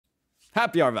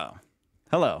Happy Arvo.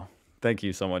 Hello. Thank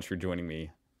you so much for joining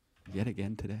me yet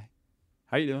again today.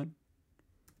 How you doing?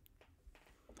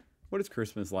 What is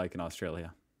Christmas like in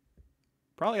Australia?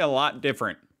 Probably a lot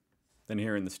different than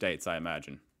here in the States, I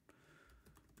imagine.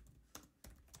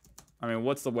 I mean,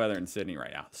 what's the weather in Sydney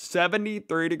right now?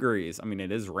 73 degrees. I mean,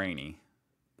 it is rainy,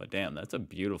 but damn, that's a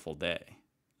beautiful day.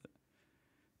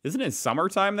 Isn't it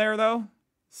summertime there, though?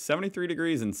 73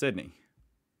 degrees in Sydney.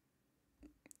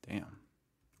 Damn.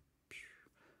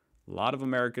 A lot of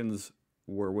Americans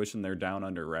were wishing they're down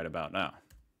under right about now.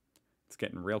 It's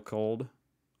getting real cold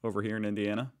over here in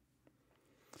Indiana.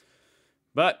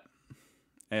 But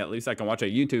hey, at least I can watch a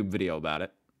YouTube video about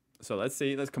it. So let's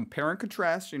see. Let's compare and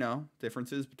contrast, you know,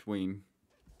 differences between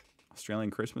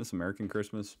Australian Christmas, American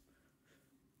Christmas.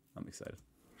 I'm excited.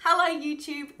 Hello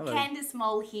YouTube, Hello. Candice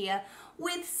Mole here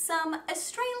with some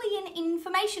Australian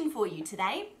information for you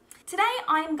today. Today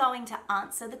I am going to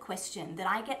answer the question that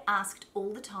I get asked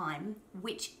all the time,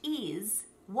 which is,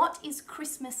 what is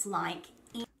Christmas like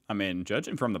in... I mean,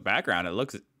 judging from the background, it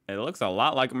looks a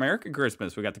lot like American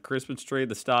Christmas. We got the Christmas tree,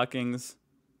 the stockings,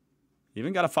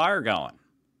 even got a fire going.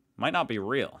 Might not be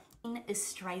real. in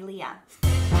Australia?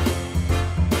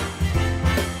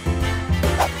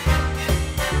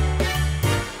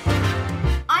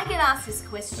 I get asked this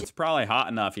question It's probably hot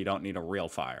enough you don't need a real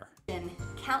fire.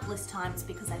 countless times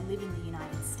because I live in the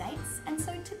United States, and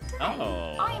so today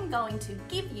Oh. I am going to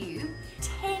give you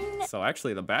 10 So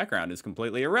actually the background is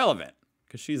completely irrelevant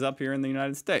because she's up here in the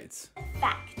United States.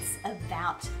 facts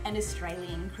about an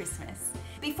Australian Christmas.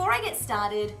 Before I get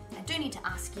started, I do need to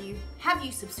ask you, have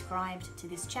you subscribed to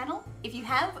this channel? If you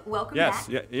have, welcome Yes,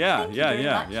 back. yeah, Thank you very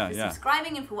much for yeah.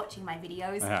 subscribing and for watching my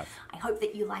videos. I have. I hope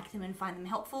that you like them and find them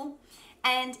helpful.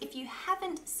 And if you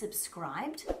haven't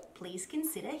subscribed, please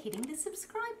consider hitting the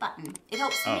subscribe button. It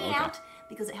helps me okay. out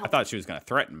because it I helps thought she was going to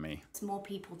threaten me. more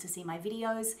people to see my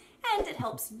videos, and it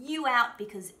helps you out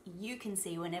because you can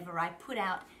see whenever I put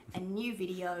out a new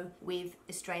video with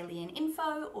Australian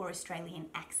info or Australian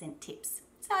accent tips.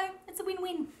 So it's a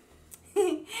win-win.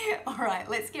 All right,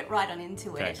 let's get right on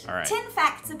into Okay, it. all right. 10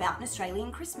 facts about an Australian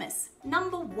Christmas.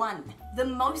 Number 1, the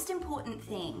most important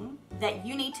thing that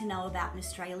you need to know about an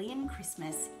Australian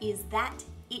Christmas is that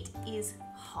it is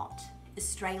hot.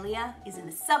 Australia is in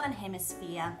the southern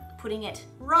hemisphere, putting it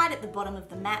right at the bottom of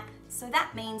the map. So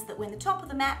that means that when the top of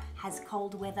the map has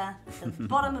cold weather, the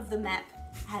bottom of the map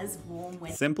has warm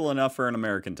weather. Simple enough for an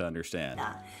American to understand.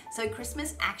 So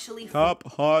Christmas actually Top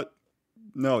hot.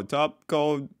 No, top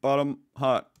cold, bottom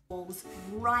hot. falls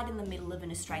right in the middle of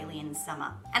an Australian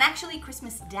summer. And actually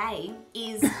Christmas Day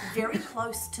is very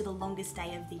close to the longest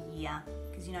day of the year,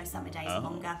 because you know summer days are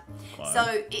longer. fine.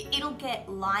 So it'll get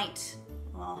light,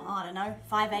 well, I don't know,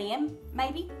 5 a.m.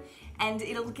 maybe, and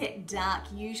it'll get dark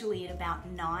usually at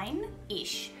about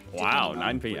 9-ish. Wow, depending on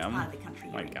 9 which p.m.? part of the country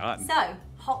you're My in. God. So,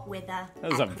 hot weather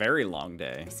That was a at very long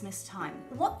day. Christmas time.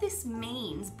 What this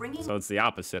means, bringing So it's the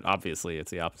opposite. Obviously,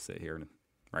 it's the opposite here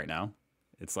right now.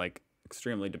 It's like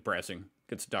extremely depressing.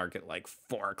 Gets dark at like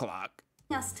 4 o'clock.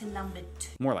 us to number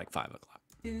 2. More like 5 o'clock.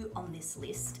 On this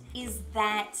list is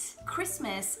that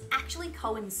Christmas actually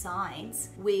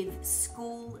coincides with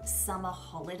school summer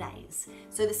holidays.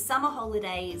 So the summer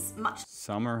holidays, much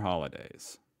Summer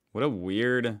holidays. What a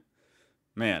weird...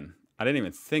 Man, I didn't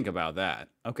even think about that.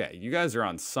 Okay, you guys are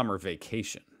on summer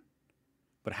vacation.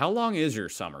 But how long is your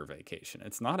summer vacation?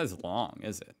 It's not as long,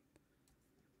 is it?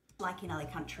 like in other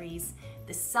countries,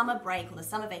 the summer break or the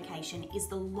summer vacation is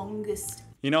the longest.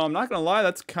 You know, I'm not going to lie,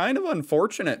 that's kind of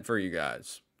unfortunate for you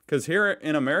guys. Because here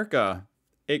in America,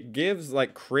 it gives,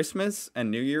 like, Christmas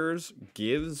and New Year's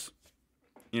gives,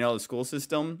 you know, the school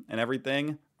system and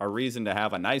everything a reason to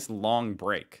have a nice long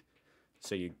break.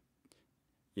 So you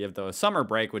have the summer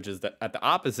break, which is at the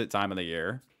opposite time of the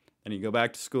year. And you go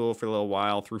back to school for a little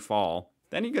while through fall.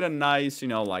 Then you get a nice, you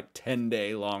know, like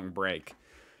 10-day long break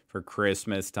for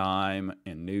Christmas time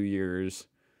and New Year's.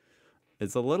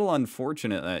 It's a little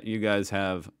unfortunate that you guys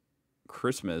have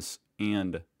Christmas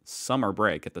and summer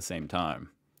break at the same time.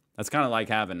 That's kind of like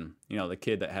having, you know, the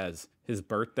kid that has his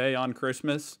birthday on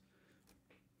Christmas.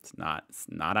 It's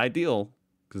not ideal,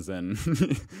 because then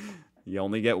you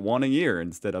only get one a year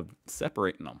instead of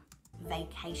separating them.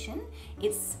 Vacation.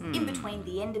 It's in between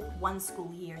the end of one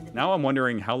school year and the Now I'm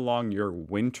wondering how long your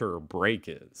winter break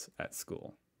is at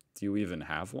school. Do you even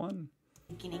have one?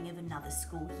 beginning of another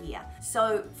school year.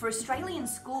 So for Australian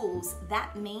schools,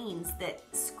 that means that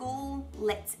school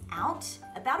lets out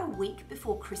about a week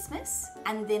before Christmas,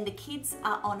 and then the kids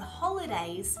are on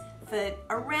holidays for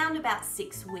around about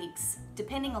 6 weeks.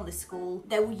 Depending on the school,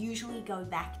 they will usually go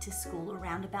back to school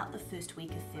around about the first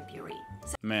week of February.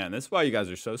 So Man, that's why you guys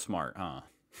are so smart, huh?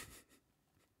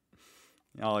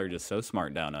 Y'all are just so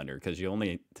smart down under because you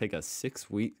only take a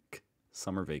 6-week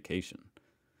summer vacation.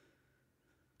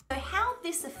 So how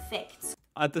this affects...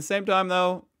 At the same time,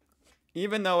 though,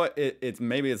 even though it's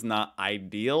maybe it's not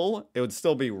ideal, it would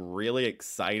still be really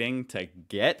exciting to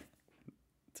get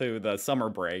to the summer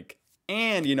break.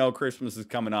 And, you know, Christmas is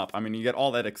coming up. I mean, you get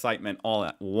all that excitement all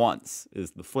at once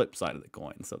is the flip side of the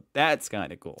coin. So that's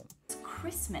kind of cool.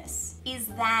 Christmas is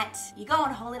that you go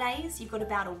on holidays, you've got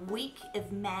about a week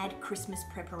of mad Christmas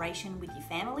preparation with your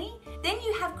family. Then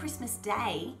you have Christmas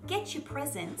Day, get your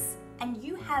presents, and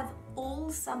you have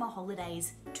all summer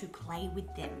holidays to play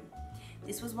with them.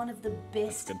 This was one of the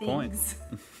best things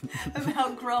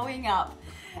about growing up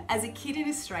as a kid in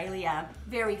Australia.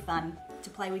 Very fun to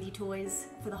play with your toys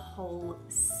for the whole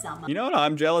summer. You know what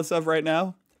I'm jealous of right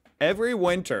now? Every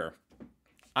winter,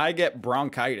 I get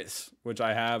bronchitis, which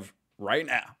I have right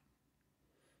now.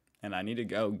 And I need to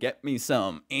go get me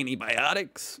some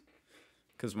antibiotics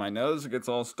because my nose gets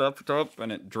all stuffed up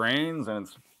and it drains and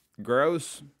it's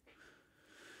gross.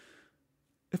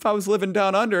 If I was living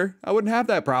down under, I wouldn't have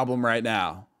that problem right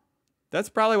now. That's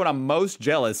probably what I'm most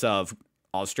jealous of.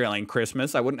 Australian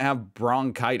Christmas, I wouldn't have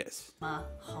bronchitis.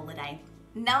 Holiday.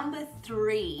 Number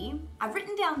 3, I've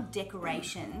written down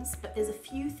decorations, but there's a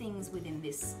few things within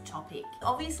this topic.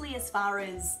 Obviously, as far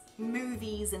as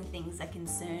movies and things are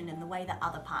concerned and the way that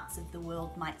other parts of the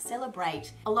world might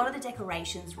celebrate, a lot of the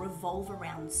decorations revolve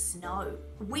around snow.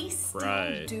 We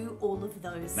still do all of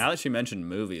those. Now that you mentioned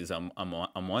movies, I'm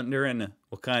wondering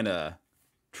what kind of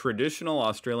traditional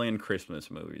Australian Christmas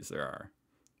movies there are.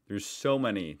 There's so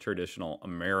many traditional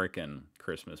American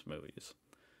Christmas movies.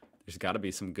 There's got to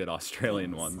be some good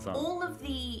Australian ones. Huh? All of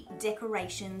the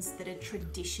decorations that are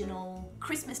traditional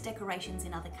Christmas decorations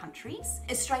in other countries,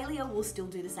 Australia will still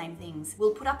do the same things.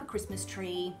 We'll put up a Christmas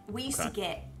tree. We used to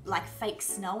get like fake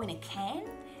snow in a can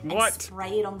and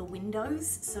spray it on the windows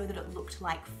so that it looked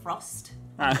like frost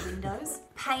on the windows.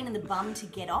 Pain in the bum to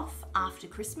get off after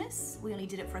Christmas. We only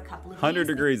did it for a couple of years. 100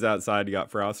 degrees outside, you got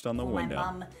frost on the window.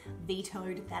 My mum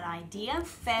vetoed that idea.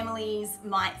 Families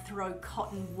might throw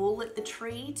cotton wool at the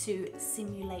tree to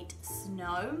simulate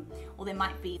snow, or there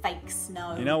might be fake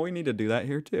snow. You know, we need to do that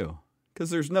here too, because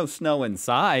there's no snow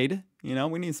inside. You know,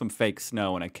 we need some fake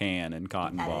snow in a can and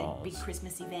cotton balls. At a big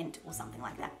Christmas event or something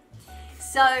like that.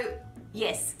 So,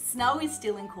 yes, snow is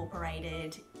still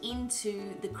incorporated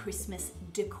into the Christmas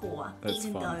decor,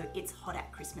 even though it's hot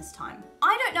at Christmas time.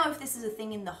 I don't know if this is a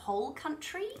thing in the whole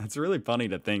country. It's really funny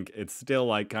to think it's still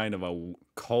like kind of a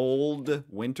cold,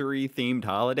 wintry themed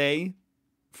holiday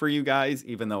for you guys,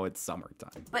 even though it's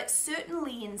summertime. But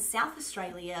certainly in South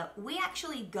Australia, we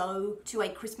actually go to a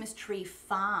Christmas tree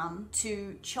farm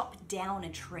to chop down a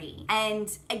tree.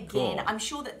 And again, I'm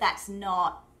sure that that's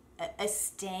not a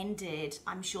standard.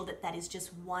 I'm sure that that is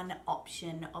just one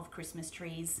option of Christmas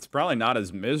trees. It's probably not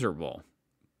as miserable,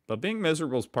 but being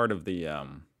miserable is part of the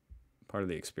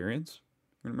experience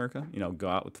in America. You know, go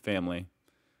out with the family.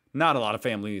 Not a lot of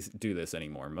families do this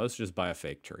anymore. Most just buy a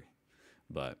fake tree.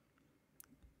 But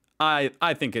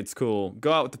I think it's cool.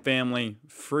 Go out with the family,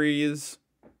 freeze.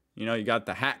 You know, you got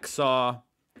the hacksaw.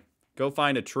 Go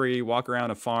find a tree, walk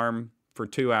around a farm for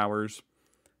 2 hours.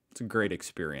 It's a great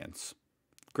experience.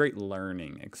 Great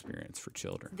learning experience for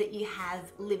children. That you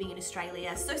have living in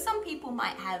Australia. So some people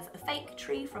might have a fake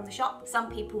tree from the shop.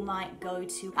 Some people might go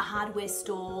to a hardware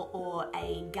store or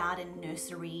a garden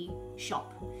nursery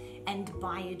shop and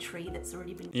buy a tree that's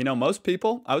already been... You know, most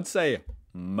people, I would say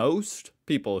most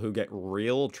people who get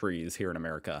real trees here in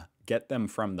America get them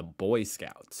from the Boy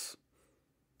Scouts.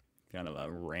 Kind of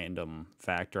a random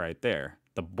fact right there.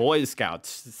 The Boy Scouts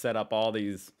set up all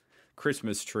these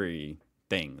Christmas tree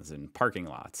things in parking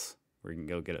lots where you can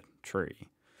go get a tree.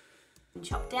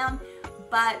 Chopped down,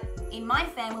 but in my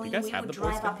family we would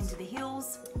drive up into the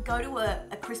hills, go to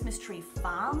a Christmas tree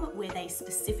farm where they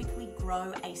specifically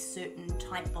grow a certain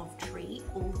type of tree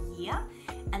all year,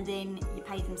 and then you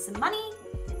pay them some money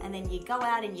and then you go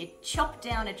out and you chop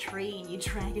down a tree and you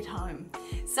drag it home.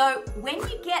 So when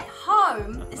you get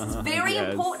home, this is very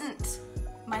important.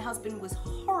 My husband was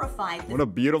horrified. What a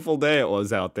beautiful day it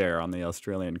was out there on the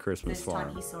Australian Christmas farm. First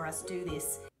time he saw us do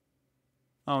this.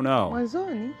 Oh no.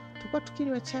 Mwanzoni tulikuwa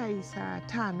tukinywa chai saa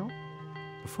 5.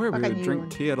 Before we would drink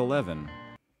tea at 11.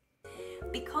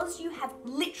 Because you have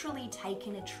literally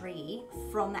taken a tree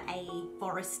from a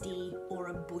foresty or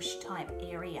a bush type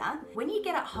area, when you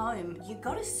get it home, you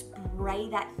got to spray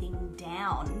that thing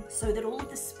down so that all of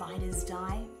the spiders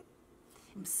die.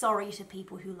 I'm sorry to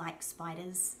people who like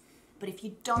spiders. But if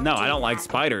you don't I don't like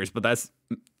spiders, but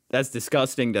that's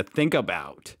disgusting to think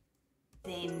about.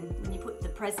 Then when you put the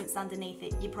presents underneath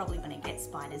it, you're probably going to get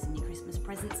spiders in your Christmas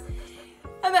presents.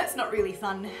 And that's not really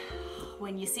fun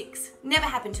when you're 6. Never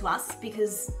happened to us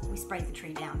because we sprayed the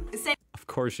tree down. Of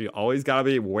course, you always gotta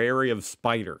be wary of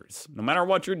spiders, no matter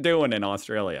what you're doing in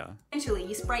Australia. Essentially,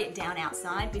 you spray it down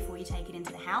outside before you take it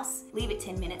into the house. Leave it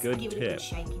 10 minutes, Good give it a tip. good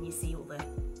shake, and you see all the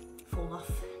fall off.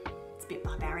 It's a bit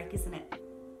barbaric, isn't it?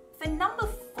 For number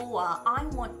 4, I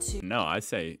want to... No, I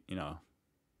say, you know,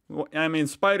 well, I mean,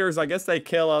 spiders, I guess they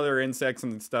kill other insects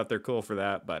and stuff. They're cool for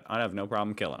that, but I'd have no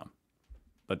problem killing them.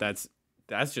 But that's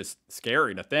just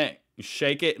scary to think. You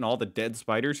shake it and all the dead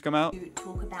spiders come out. to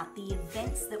talk about the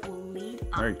events that will lead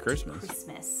up Merry to Christmas.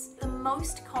 Christmas. The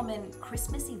most common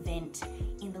Christmas event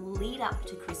in the lead up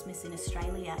to Christmas in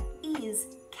Australia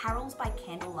is Carols by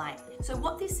Candlelight. So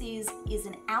what this is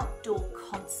an outdoor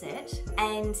concert,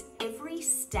 and every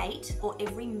state or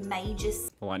every major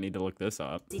Well, I need to look this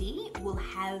up. city will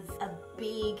have a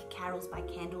big Carols by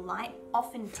Candlelight,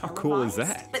 often televised. How cool is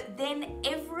that? But then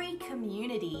every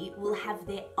community will have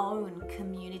their own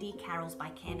community Carols by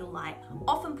Candlelight,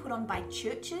 often put on by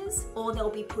churches, or they'll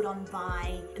be put on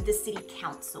by the city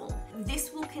council.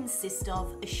 This will consist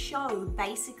of a show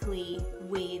basically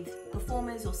with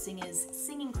performers or singers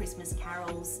singing Christmas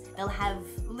carols. They'll have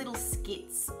little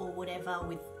skits or whatever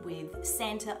with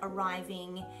Santa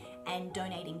arriving and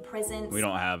donating presents. We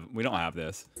don't have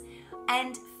this.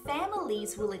 And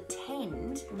families will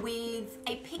attend with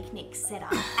a picnic set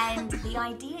up. And the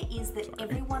idea is that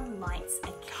everyone lights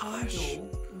a candle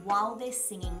while they're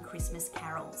singing Christmas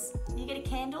carols. You get a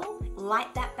candle,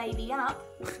 light that baby up,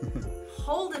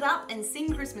 hold it up and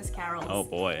sing Christmas carols. Oh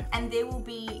boy. And there will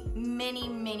be many,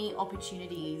 many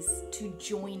opportunities to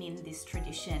join in this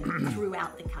tradition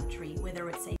throughout the country, whether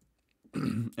it's a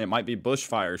It might be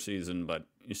bushfire season, but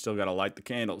you still gotta light the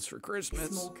candles for Christmas.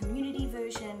 small community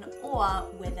version or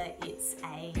whether it's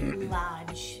a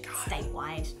large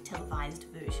statewide televised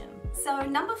version. So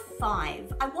number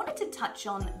 5, I wanted to touch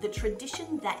on the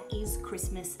tradition that is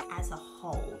Christmas as a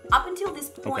whole. Up until this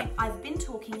point, Okay. I've been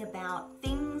talking about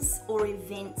things or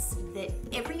events that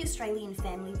every Australian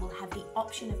family will have the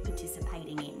option of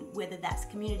participating in, whether that's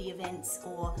community events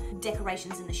or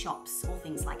decorations in the shops or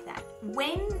things like that.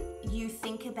 When you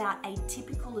think about a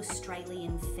typical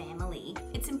Australian family,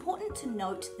 it's important to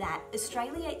note that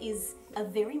Australia is a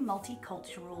very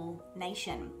multicultural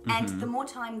nation. And the more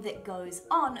time that goes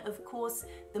on, of course,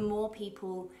 the more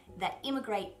people that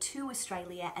immigrate to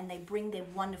Australia and they bring their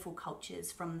wonderful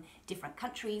cultures from different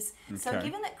countries. So Okay.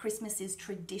 given that Christmas is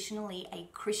traditionally a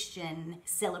Christian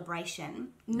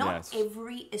celebration, not Yes.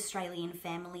 every Australian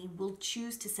family will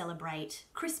choose to celebrate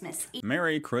Christmas,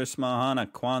 Merry Christmas, Hana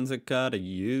Kwanzaa to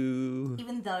you.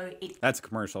 even though it That's a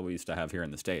commercial we used to have here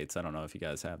in the States. I don't know if you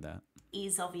guys have that.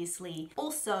 is obviously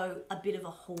also a bit of a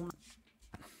hallmark.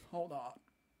 Hold on.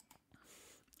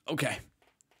 Okay.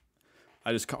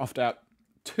 I just coughed out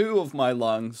 2 of my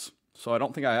lungs, so I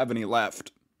don't think I have any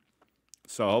left.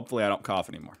 So hopefully I don't cough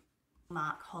anymore.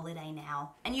 Holiday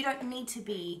now, and you don't need to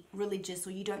be religious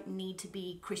or you don't need to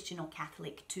be Christian or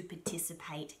Catholic to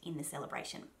participate in the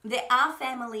celebration. There are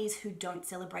families who don't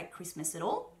celebrate Christmas at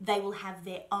all. They will have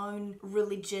their own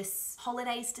religious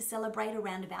holidays to celebrate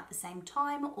around about the same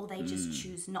time, or they just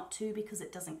choose not to because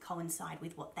it doesn't coincide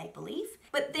with what they believe.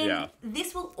 But then Yeah.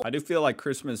 this will I do feel like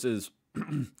Christmas is,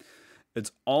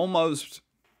 it's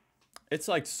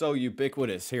like so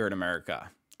ubiquitous here in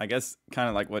America. I guess kind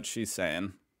of like what she's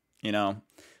saying, you know,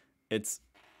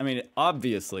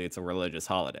 obviously it's a religious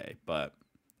holiday, but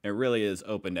it really is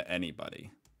open to anybody.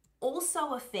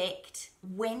 also affect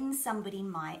when somebody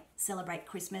might celebrate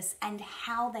Christmas and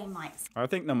how they might. I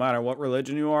think no matter what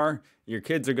religion you are, your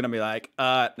kids are going to be like,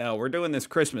 no, we're doing this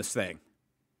Christmas thing.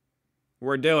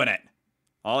 We're doing it.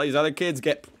 All these other kids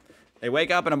they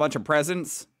wake up in a bunch of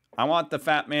presents. I want the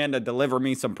fat man to deliver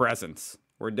me some presents.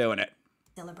 We're doing it.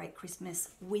 Celebrate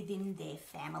Christmas within their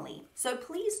family. So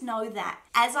please know that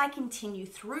as I continue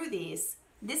through this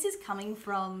is coming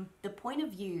from the point of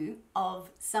view of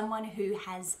someone who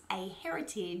has a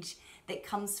heritage that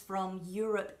comes from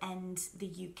Europe and the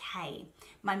UK.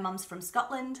 My mum's from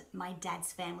Scotland, my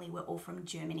dad's family were all from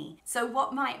Germany. So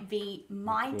what might be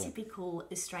my typical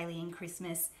Australian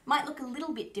Christmas might look a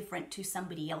little bit different to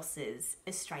somebody else's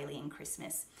Australian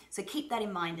Christmas. So keep that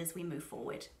in mind as we move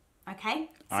forward. Okay?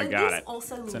 So I got this it.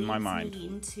 also It's leads in my mind. me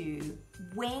into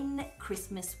when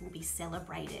Christmas will be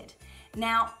celebrated.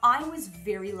 Now, I was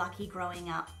very lucky growing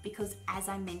up because, as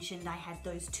I mentioned, I had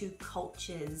those two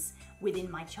cultures within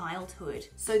my childhood.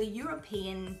 So the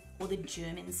European or the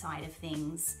German side of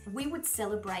things, we would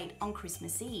celebrate on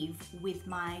Christmas Eve with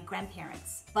my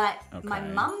grandparents. But my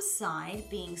mum's side,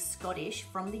 being Scottish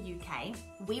from the UK,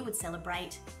 we would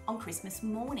celebrate on Christmas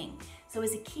morning. So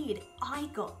as a kid, I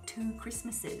got 2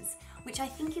 Christmases, which I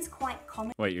think is quite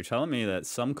common. Wait, you're telling me that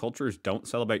some cultures don't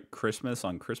celebrate Christmas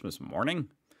on Christmas morning?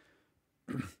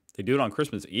 They do it on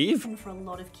Christmas Eve? For a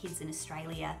lot of kids in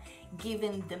Australia,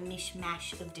 given the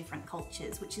mishmash of different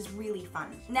cultures, which is really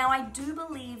fun. Now, I do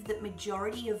believe that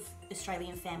majority of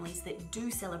Australian families that do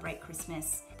celebrate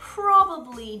Christmas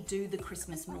probably do the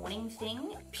Christmas morning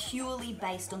thing, purely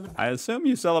based on the I assume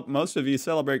most of you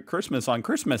celebrate Christmas on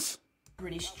Christmas.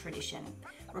 British tradition.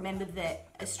 Remember that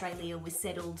Australia was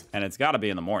settled. And it's got to be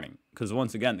in the morning, because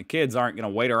once again, the kids aren't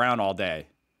going to wait around all day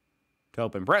to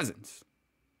open presents.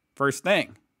 First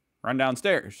thing, run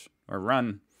downstairs or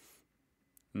run,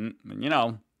 down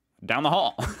the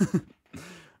hall.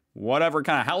 Whatever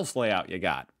kind of house layout you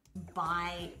got.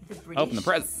 By the British. Open the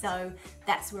presents. So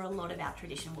that's where a lot of our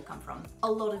tradition will come from, a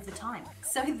lot of the time.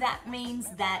 So that means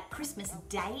that Christmas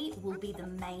Day will be the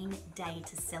main day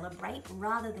to celebrate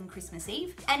rather than Christmas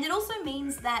Eve. And it also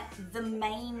means that the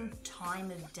main time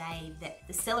of day that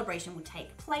the celebration will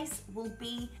take place will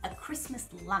be a Christmas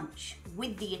lunch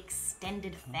with the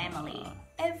extended family.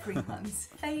 Everyone's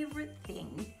favorite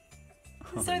thing.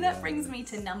 So that brings me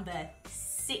to number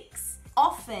 6.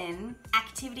 Often,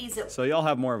 activities that... So y'all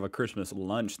have more of a Christmas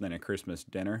lunch than a Christmas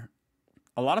dinner.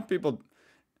 A lot of people...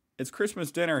 It's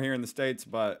Christmas dinner here in the States,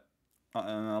 but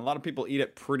a lot of people eat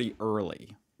it pretty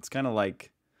early. It's kind of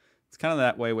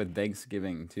that way with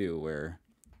Thanksgiving, too, where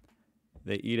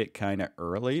they eat it kind of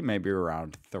early, maybe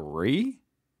around 3,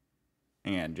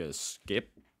 and just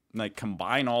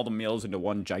combine all the meals into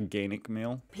one gigantic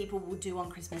meal. People will do on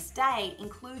Christmas Day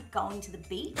include going to the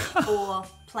beach or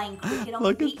playing cricket on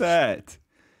the beach. Look at that.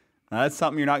 Now, that's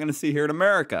something you're not going to see here in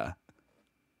America.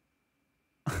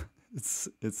 It's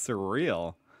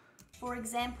surreal. For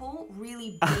example,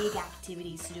 really big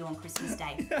activities to do on Christmas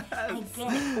Day. Yes. And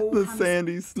again, it all The comes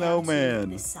Sandy down Snowman. to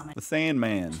the summer The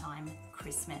Sandman. time,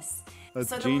 Christmas. That's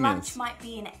so genius. the lunch might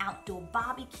be an outdoor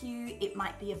barbecue, it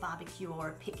might be a barbecue or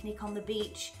a picnic on the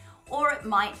beach, or it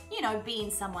might, be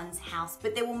in someone's house,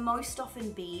 but there will most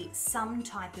often be some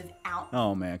type of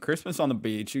Oh man, Christmas on the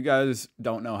beach. You guys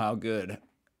don't know how good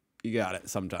you got it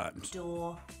sometimes.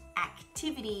 outdoor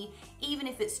activity, even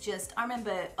if it's just, I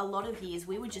remember a lot of years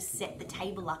we would just set the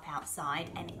table up outside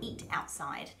and eat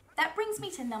outside. That brings me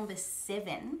to number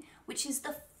 7, which is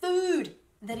the food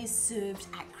that is served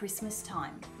at Christmas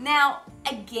time. Now,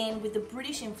 again, with the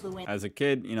British influence... As a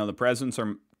kid, the presents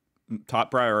are top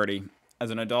priority.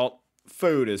 As an adult,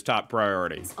 food is top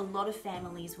priority. A lot of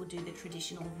families will do the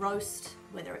traditional roast,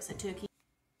 whether it's a turkey...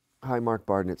 Hi, Mark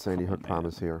Barden at Sandy Hook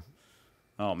Promise here.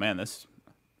 Oh man, this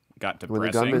got depressing.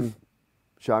 When the gunman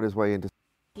shot his way into...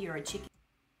 or a chicken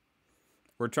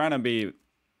We're trying to be,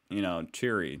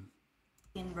 cheery.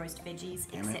 roast veggies,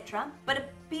 etc. But a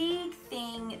big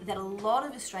thing that a lot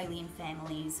of Australian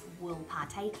families will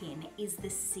partake in is the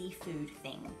seafood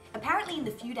thing. Apparently in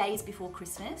the few days before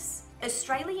Christmas,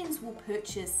 Australians will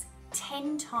purchase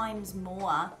 10 times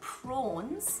more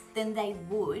prawns than they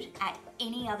would at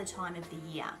any other time of the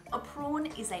year. A prawn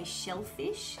is a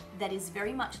shellfish that is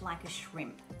very much like a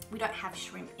shrimp. We don't have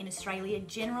shrimp in Australia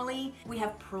generally. We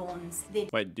have prawns.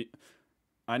 Wait,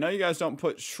 I know you guys don't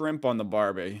put shrimp on the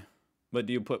Barbie. But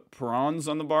do you put prawns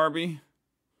on the Barbie?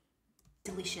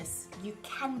 Delicious. You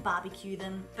can barbecue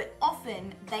them, but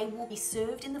often they will be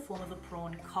served in the form of a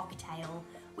prawn cocktail,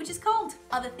 which is cold.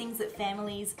 Other things that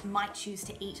families might choose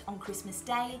to eat on Christmas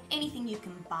Day, anything you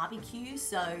can barbecue.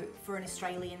 So for an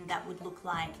Australian, that would look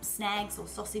like snags or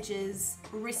sausages,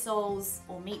 rissoles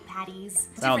or meat patties,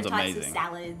 Sounds different types amazing. of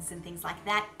salads and things like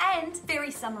that. And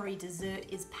very summery dessert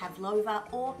is pavlova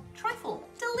or trifle.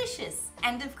 Delicious.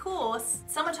 And of course,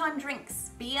 summertime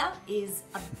drinks. Beer is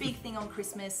a big thing on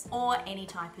Christmas, or any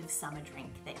type of summer drink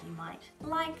that you might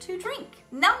like to drink.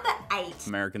 Number 8.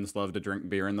 Americans love to drink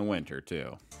beer in the winter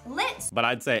too. Let's But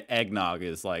I'd say eggnog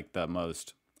is like the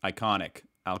most iconic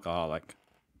alcoholic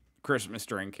Christmas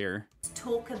drink here.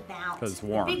 talk about 'Cause it's the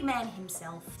warm. big man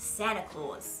himself, Santa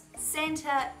Claus.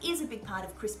 Santa is a big part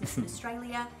of Christmas in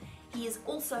Australia. He is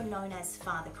also known as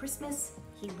Father Christmas.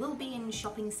 He will be in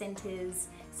shopping centres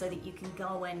so that you can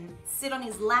go and sit on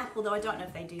his lap, although I don't know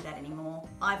if they do that anymore.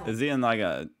 I've Is he in like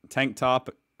a tank top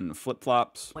and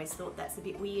flip-flops? always thought that's a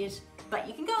bit weird, but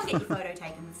you can go and get your photo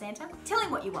taken with Santa. Tell him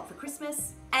what you want for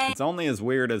Christmas, and It's only as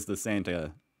weird as the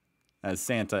Santa as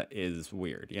Santa is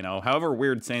weird. You know, however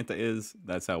weird Santa is,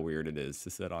 that's how weird it is to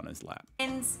sit on his lap.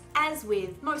 And as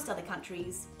with most other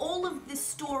countries, all of the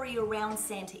story around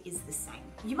Santa is the same.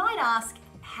 You might ask,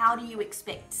 how do you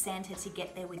expect Santa to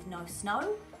get there with no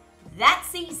snow?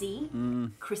 That's easy.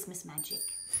 Christmas magic.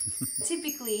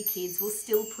 Typically, kids will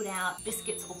still put out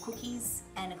biscuits or cookies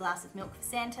and a glass of milk for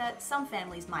Santa. Some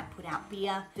families might put out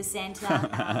beer for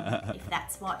Santa, if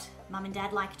that's what mum and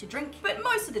dad like to drink. But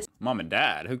most of the Mom and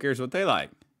Dad, who cares what they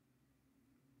like?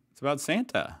 It's about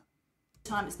Santa.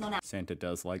 time it's not Santa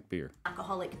does like beer.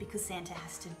 alcoholic because Santa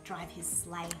has to drive his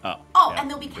sleigh. Oh, yeah, and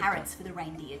there'll be carrots for the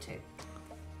reindeer too.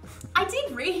 I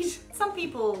did read some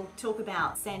people talk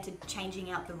about Santa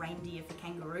changing out the reindeer for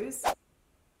kangaroos. That's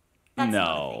not a thing.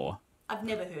 No. I've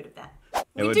never heard of that.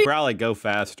 It We would do probably go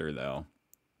faster, though.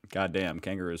 Goddamn,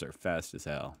 kangaroos are fast as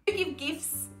hell. give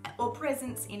gifts or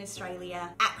presents in Australia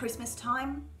at Christmas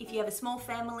time. If you have a small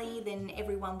family, then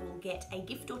everyone will get a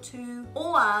gift or two.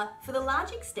 Or for the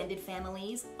large extended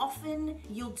families, often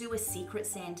you'll do a secret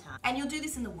Santa. And you'll do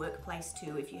this in the workplace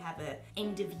too. If you have a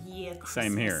end of year Christmas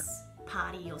Same here.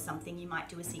 party or something, you might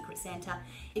do a secret Santa.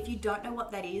 If you don't know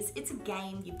what that is, it's a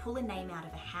game. You pull a name out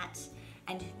of a hat,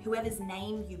 and whoever's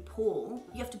name you pull,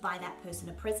 you have to buy that person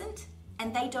a present,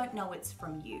 and they don't know it's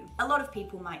from you. A lot of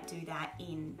people might do that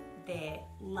in their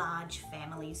large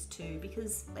families too,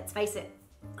 because let's face it,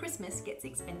 Christmas gets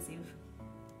expensive.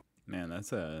 Man,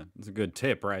 that's a good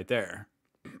tip right there.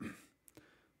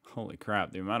 Holy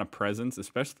crap, the amount of presents,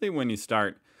 especially when you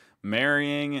start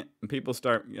marrying and people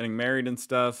start getting married and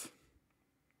stuff.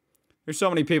 There's so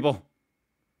many people.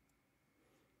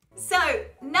 So,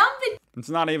 number It's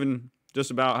not even just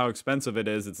about how expensive it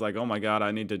is. It's like, oh my God,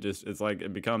 I need to just, it's like,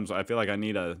 it becomes, I feel like I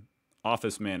need a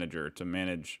office manager to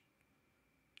manage,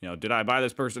 you know, did I buy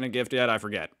this person a gift yet? I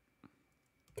forget.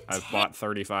 I've bought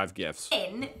 35 gifts.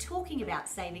 10, talking about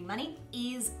saving money,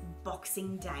 is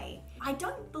Boxing Day. I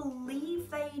don't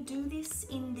believe they do this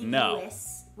in the No.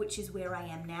 US, which is where I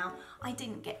am now. I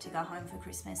didn't get to go home for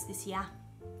Christmas this year.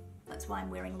 That's why I'm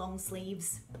wearing long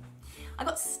sleeves. I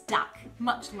got stuck,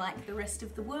 much like the rest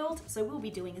of the world, so we'll be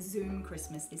doing a Zoom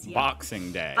Christmas this year.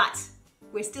 Boxing Day. But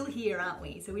we're still here, aren't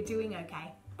we? So we're doing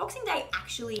okay. Boxing Day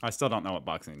actually I still don't know what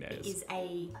Boxing Day is. is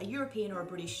a European or a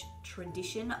British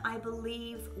tradition, I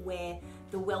believe, where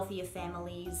the wealthier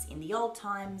families in the old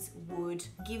times would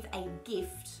give a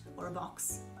gift or a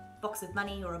box of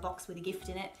money or a box with a gift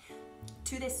in it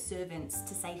to their servants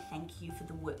to say thank you for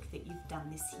the work that you've done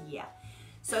this year.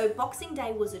 So Boxing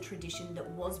Day was a tradition that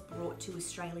was brought to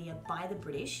Australia by the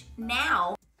British.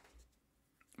 Now,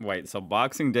 Wait, so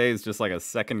Boxing Day is just like a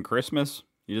second Christmas?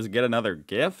 You just get another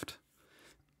gift?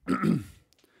 You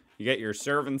get your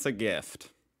servants a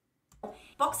gift.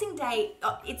 Boxing Day,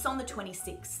 it's on the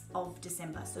 26th of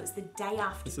December, so it's the day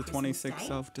after It's the Christmas 26th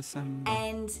Day. of December.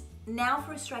 And now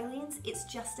for Australians, it's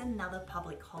just another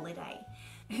public holiday.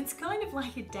 It's kind of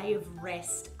like a day of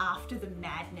rest after the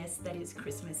madness that is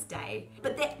Christmas Day.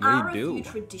 But there are a few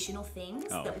traditional things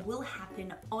that will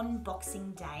happen on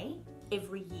Boxing Day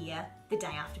every year, the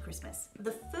day after Christmas.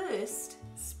 The first,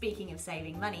 speaking of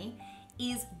saving money,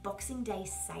 is Boxing Day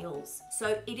sales.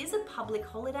 So it is a public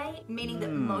holiday, meaning that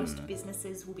most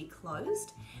businesses will be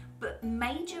closed, but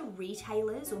major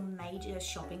retailers or major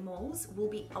shopping malls will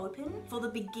be open for the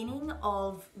beginning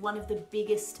of one of the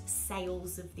biggest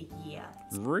sales of the year.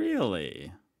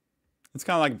 Really? It's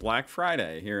kind of like Black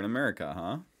Friday here in America,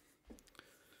 huh?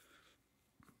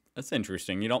 That's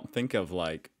interesting. You don't think of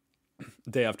like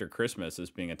day after Christmas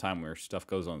as being a time where stuff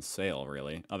goes on sale,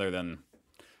 really, other than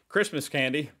Christmas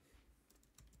candy.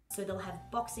 So they'll have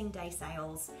Boxing Day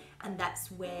sales, and that's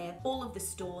where all of the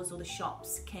stores or the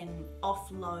shops can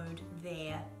offload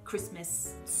their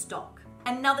Christmas stock.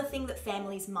 Another thing that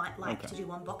families might like to do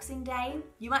on Boxing Day,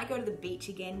 you might go to the beach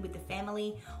again with the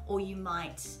family, or you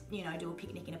might, you know, do a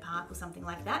picnic in a park or something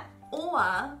like that. Or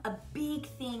a big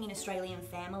thing in Australian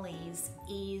families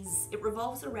is it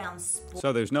revolves around sports.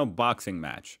 So there's no boxing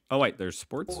match. Oh wait, there's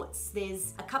sports?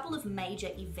 There's a couple of major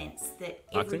events that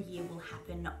Boxing? every year will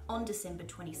happen on December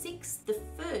 26th. The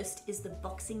first is the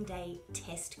Boxing Day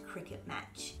Test cricket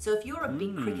match. So if you're a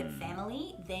big cricket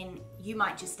family, then you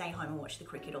might just stay home and watch the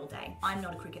cricket all day. I'm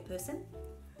not a cricket person.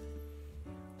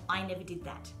 I never did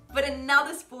that. But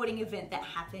another sporting event that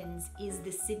happens is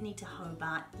the Sydney to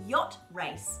Hobart Yacht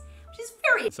Race, which is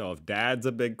very So if Dad's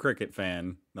a big cricket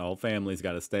fan, the whole family's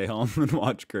got to stay home and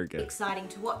watch cricket. exciting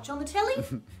to watch on the telly.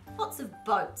 Lots of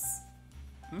boats.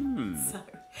 So,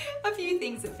 a few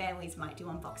things that families might do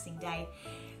on Boxing Day.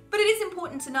 But it is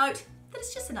important to note that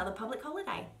it's just another public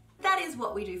holiday. That is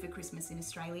what we do for Christmas in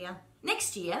Australia.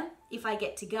 Next year, if I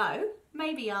get to go,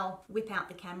 maybe I'll whip out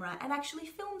the camera and actually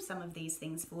film some of these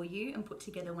things for you and put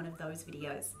together one of those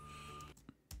videos.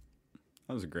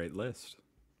 That was a great list.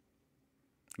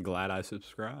 Glad I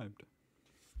subscribed.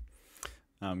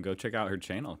 Go check out her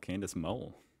channel, Candace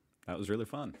Mole. That was really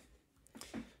fun.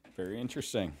 Very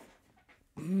interesting.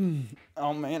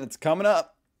 Oh man, it's coming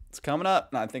up. It's coming up.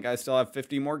 And I think I still have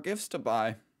 50 more gifts to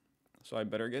buy. So I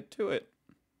better get to it.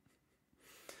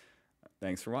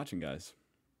 Thanks for watching, guys.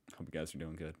 Hope you guys are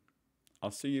doing good.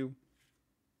 I'll see you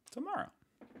tomorrow.